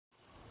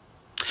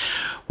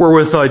We're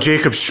with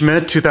Jacob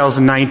Schmitt,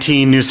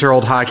 2019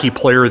 News-Herald Hockey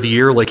Player of the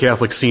Year, Lake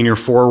Catholic senior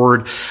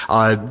forward.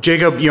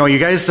 Jacob, you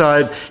guys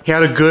had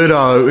a good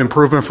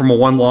improvement from a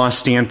one-loss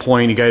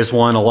standpoint. You guys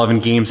won 11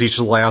 games each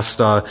of the last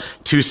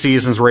two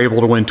seasons. Were able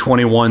to win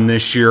 21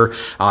 this year.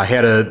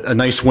 Had a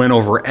nice win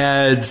over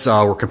Eds.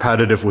 Were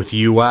competitive with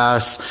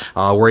US.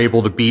 Were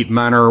able to beat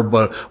Menor.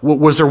 But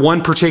was there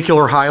one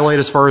particular highlight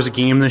as far as a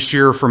game this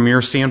year from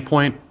your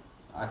standpoint?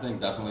 I think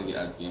definitely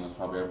the Eds game was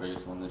probably our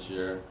biggest one this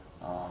year.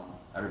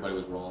 Everybody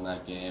was rolling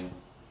that game,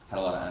 had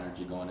a lot of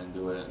energy going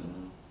into it,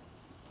 and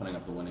putting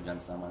up the win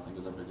against them, I think,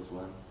 is our biggest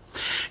win.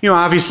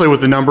 Obviously with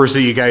the numbers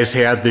that you guys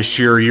had this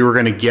year, you were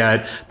going to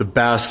get the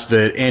best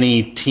that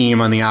any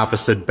team on the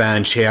opposite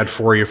bench had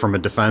for you from a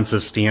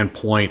defensive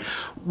standpoint.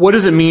 What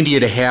does it mean to you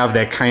to have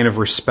that kind of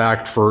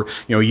respect for,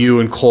 you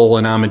and Cole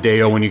and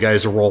Amadeo when you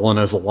guys are rolling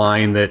as a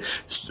line, that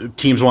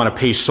teams want to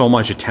pay so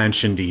much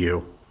attention to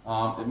you?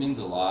 It means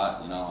a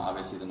lot.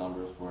 Obviously the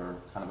numbers were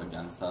kind of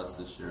against us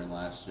this year and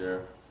last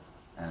year,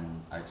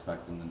 and I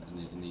expect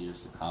in the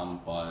years to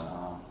come. But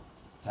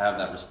to have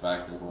that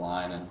respect as a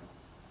line, and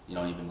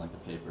even like the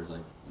papers,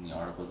 like in the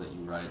articles that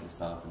you write and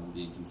stuff, and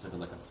being considered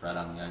like a threat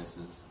on the ice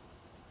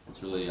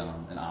it's really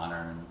an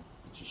honor, and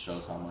it just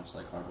shows how much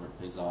like hard work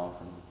pays off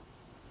and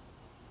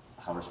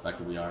how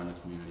respected we are in the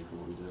community for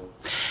what we do.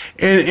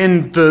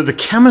 And the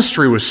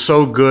chemistry was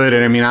so good,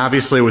 and I mean,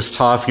 obviously it was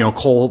tough.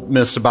 Cole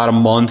missed about a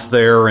month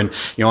there, and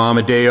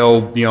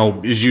Amadeo,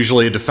 is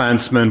usually a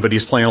defenseman, but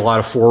he's playing a lot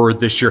of forward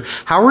this year.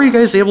 How were you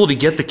guys able to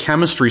get the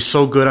chemistry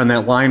so good on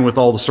that line with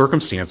all the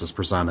circumstances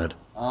presented?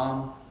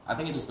 I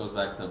think it just goes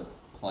back to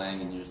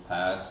playing in years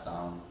past.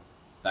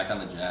 Back on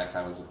the Jacks,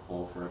 I was with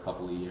Cole for a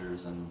couple of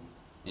years, and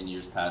in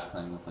years past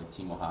playing with like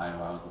Team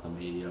Ohio, I was with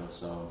Amadeo,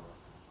 so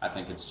I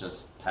think it's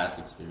just past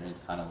experience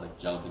kind of like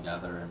gelled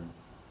together, and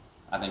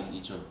I think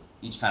each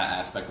kind of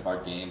aspect of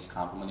our games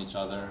complement each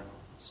other.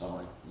 So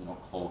like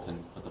Cole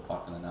can put the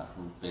puck in the net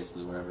from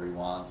basically wherever he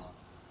wants,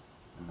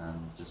 and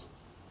then just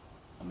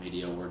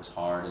Amadeo works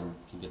hard and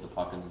can get the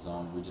puck in the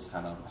zone. We just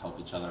kind of help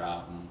each other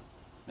out and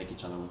make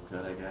each other look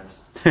good, I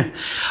guess.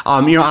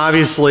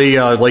 Obviously,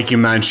 like you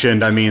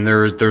mentioned, I mean,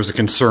 there's a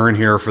concern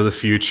here for the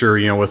future.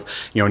 With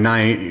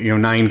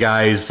nine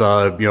guys,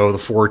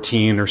 the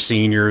 14 are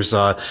seniors.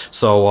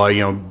 So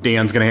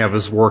Dan's going to have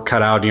his work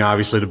cut out.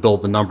 Obviously to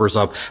build the numbers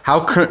up. How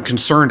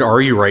concerned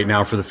are you right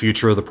now for the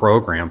future of the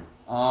program?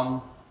 I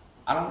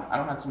don't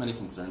have too many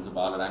concerns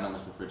about it. I know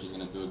Mr. Fritchie's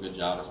going to do a good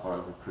job as far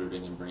as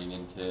recruiting and bringing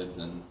in kids,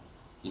 and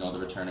the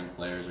returning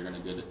players are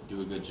going to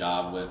do a good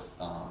job with,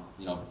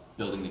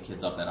 building the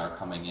kids up that are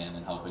coming in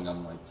and helping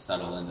them like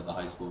settle into the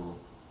high school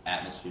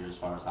atmosphere as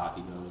far as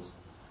hockey goes.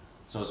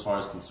 So as far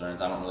as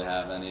concerns, I don't really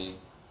have any.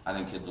 I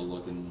think kids will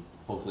look and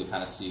hopefully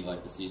kind of see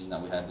like the season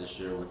that we had this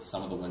year with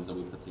some of the wins that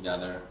we put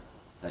together,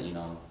 that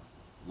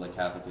Lake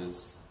Catholic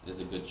is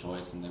a good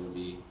choice, and they would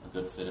be a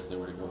good fit if they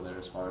were to go there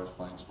as far as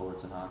playing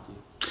sports and hockey.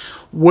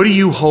 What do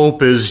you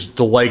hope is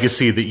the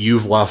legacy that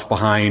you've left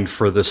behind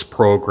for this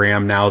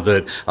program now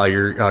that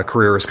your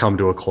career has come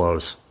to a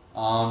close?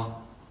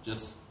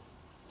 Just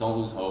don't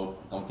lose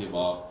hope. Don't give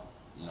up.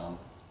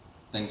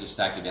 Things are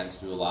stacked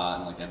against you a lot,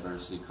 and like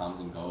adversity comes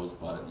and goes,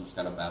 but you just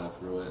got to battle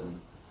through it.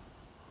 And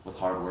with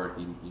hard work,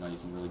 you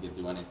can really get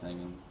through anything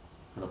and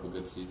put up a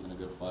good season, a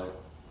good fight.